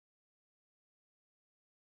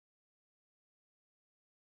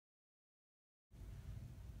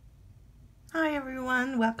Hi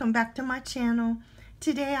everyone, welcome back to my channel.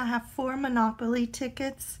 Today I have 4 Monopoly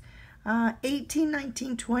tickets, 18,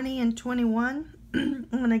 19, 20, and 21. I'm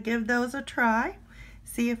going to give those a try,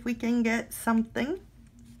 see if we can get something.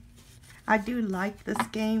 I do like this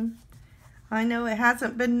game. I know it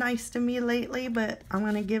hasn't been nice to me lately, but I'm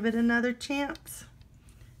going to give it another chance.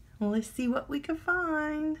 Well, let's see what we can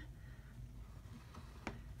find.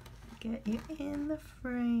 Get you in the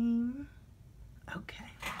frame. Okay.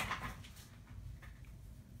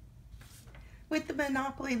 With the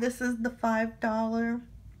Monopoly, this is the $5,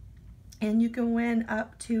 and you can win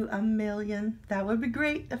up to $1 million. That would be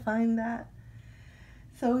great to find that.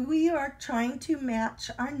 So we are trying to match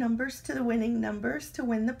our numbers to the winning numbers to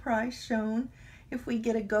win the prize shown. If we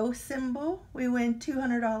get a go symbol, we win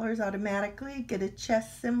 $200 automatically. Get a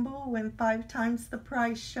chess symbol, win 5 times the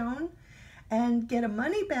prize shown. And get a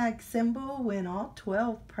money bag symbol, win all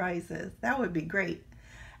 12 prizes. That would be great.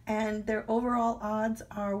 And their overall odds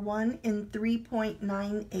are 1 in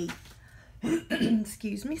 3.98.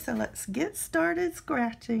 Excuse me, so let's get started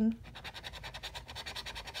scratching.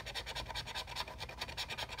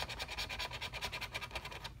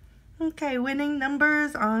 Okay, winning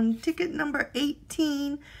numbers on ticket number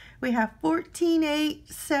 18. We have 14,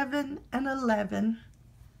 8, 7, and 11.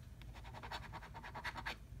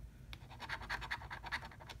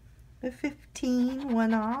 A 15,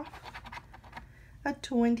 1 off. A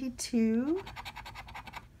 22,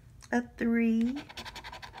 a 3,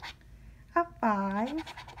 a 5,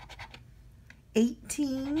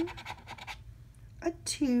 18, a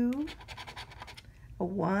 2, a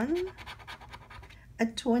 1, a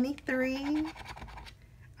 23,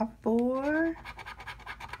 a 4,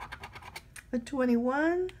 a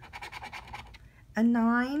 21, a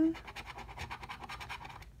 9,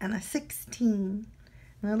 and a 16.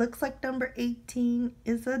 And it looks like number 18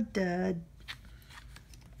 is a dud.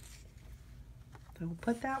 So we'll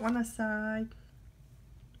put that one aside.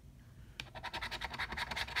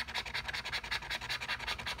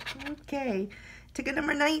 Okay, ticket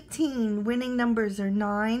number 19. Winning numbers are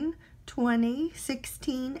 9, 20,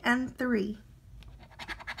 16, and 3.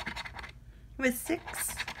 With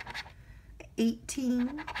 6,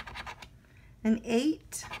 18, and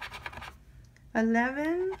 8,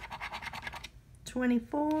 11,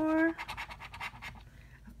 24,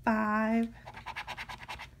 5,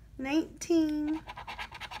 19,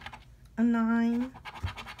 a 9,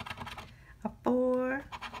 a 4,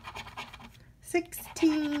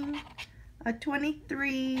 16, a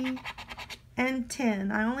 23, and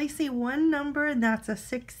 10. I only see one number, and that's a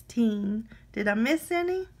 16. Did I miss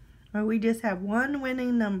any? Or we just have one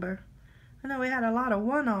winning number? I know we had a lot of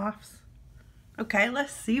one-offs. Okay,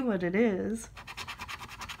 let's see what it is.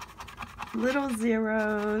 Little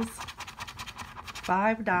zeros.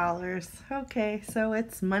 $5. Okay, so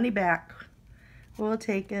it's money back. We'll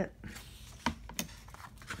take it.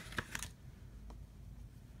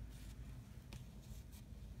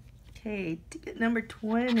 Okay, ticket number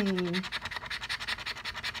 20.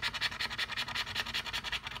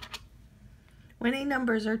 Winning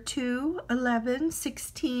numbers are 2, 11,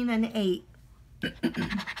 16, and 8.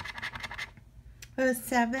 A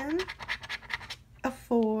 7, a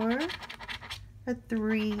 4, a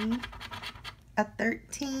 3, a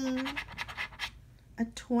 13, a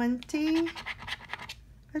 20,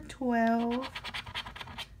 a 12,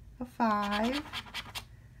 a 5,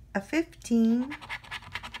 a 15,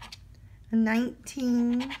 a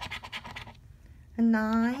 19, a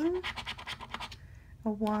 9, a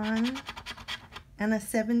 1, and a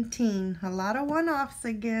 17. A lot of one-offs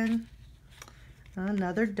again.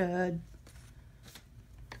 Another dud.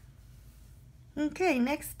 Okay,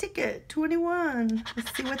 next ticket, 21.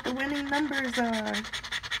 Let's see what the winning numbers are.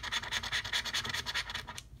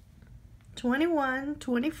 21,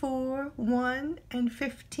 24, 1, and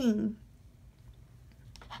 15.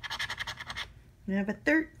 We have a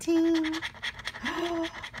 13. Oh,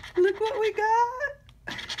 look what we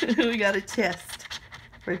got. We got a chest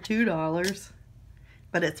for $2.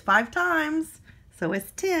 But it's 5 times, so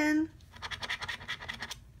it's 10.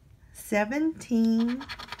 17.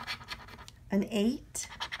 An 8,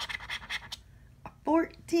 a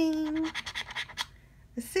 14,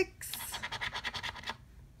 a 6,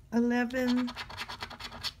 11,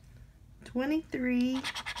 23,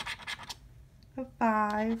 a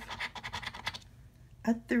 5,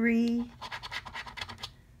 a 3,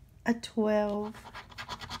 a 12,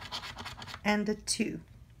 and a 2.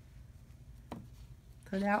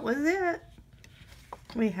 So that was it.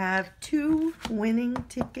 We have 2 winning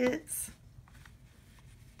tickets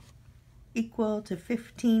equal to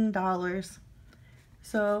 $15.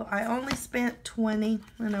 So I only spent 20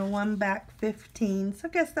 and I won back 15. So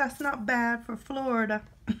I guess that's not bad for Florida.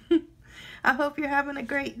 I hope you're having a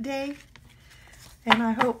great day. And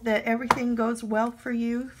I hope that everything goes well for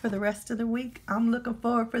you for the rest of the week. I'm looking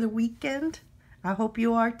forward for the weekend. I hope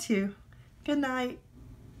you are too. Good night.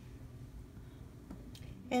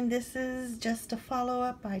 And this is just a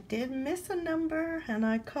follow-up. I did miss a number and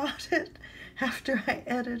I caught it after I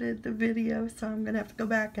edited the video. So I'm going to have to go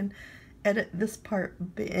back and edit this part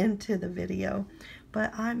into the video.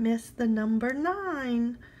 But I missed the number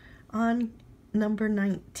 9 on number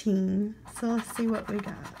 19. So let's see what we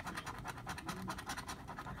got.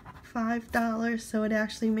 $5, so it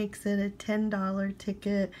actually makes it a $10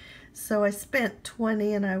 ticket. So I spent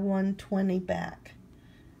 20 and I won 20 back.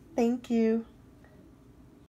 Thank you.